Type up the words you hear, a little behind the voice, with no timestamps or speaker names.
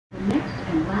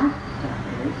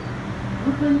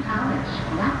Brooklyn College,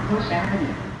 Flatbush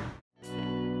Avenue.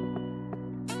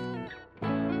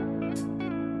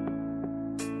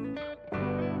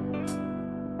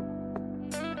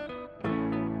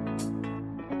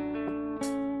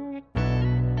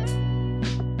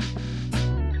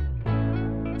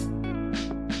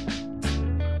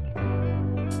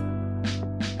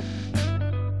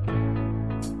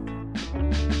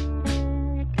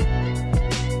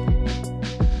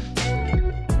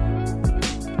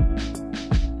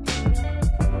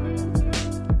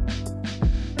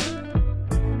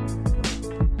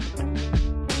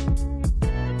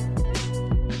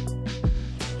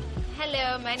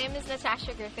 My name is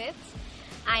Natasha Griffiths.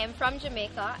 I am from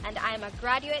Jamaica and I am a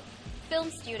graduate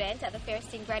film student at the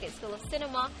Fairstein Graduate School of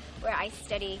Cinema, where I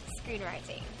study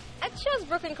screenwriting. I chose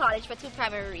Brooklyn College for two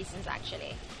primary reasons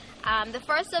actually. The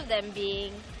first of them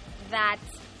being that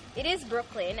it is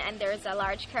Brooklyn and there's a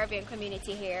large Caribbean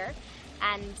community here,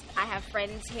 and I have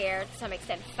friends here, to some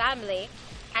extent family,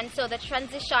 and so the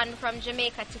transition from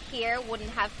Jamaica to here wouldn't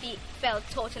have felt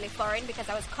totally foreign because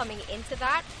I was coming into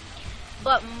that.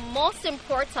 But most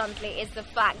importantly is the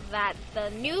fact that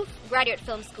the new graduate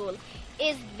film school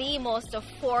is the most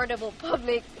affordable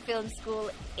public film school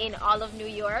in all of New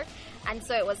York, and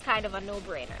so it was kind of a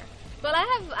no-brainer. Well,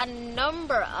 I have a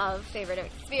number of favorite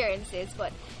experiences,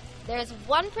 but there's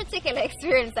one particular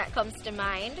experience that comes to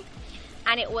mind,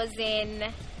 and it was in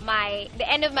the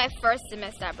end of my first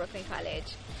semester at Brooklyn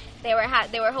College. They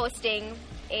were hosting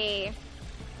a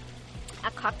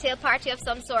cocktail party of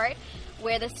some sort,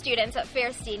 where the students at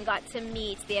Fairstein got to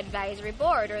meet the advisory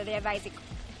board or the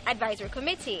advisory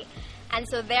committee. And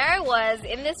so there I was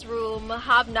in this room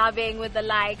hobnobbing with the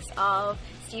likes of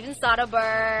Steven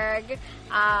Soderbergh,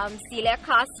 Celia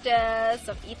Costas,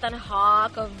 of Ethan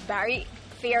Hawke, of Barry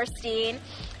Fairstein,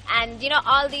 and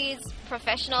all these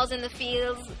professionals in the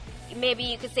fields, maybe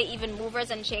you could say even movers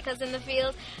and shakers in the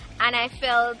field, and I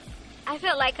felt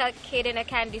like a kid in a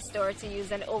candy store, to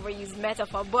use an overused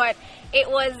metaphor, but it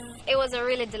was a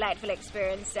really delightful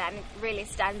experience and it really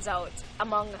stands out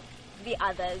among the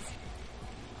others.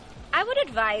 I would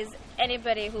advise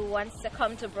anybody who wants to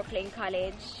come to Brooklyn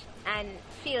College and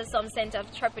feel some sense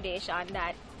of trepidation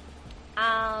that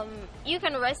you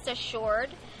can rest assured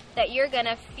that you're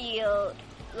gonna feel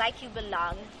like you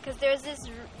belong, because there's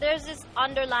this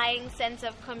underlying sense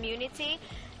of community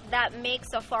that makes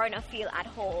a foreigner feel at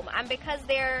home, and because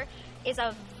there is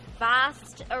a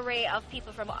vast array of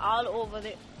people from all over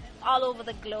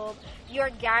the globe,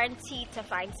 you're guaranteed to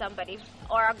find somebody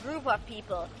or a group of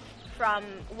people from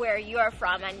where you're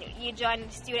from, and you join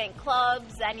student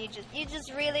clubs, and you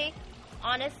just really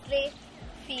honestly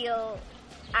feel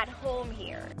at home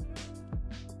here.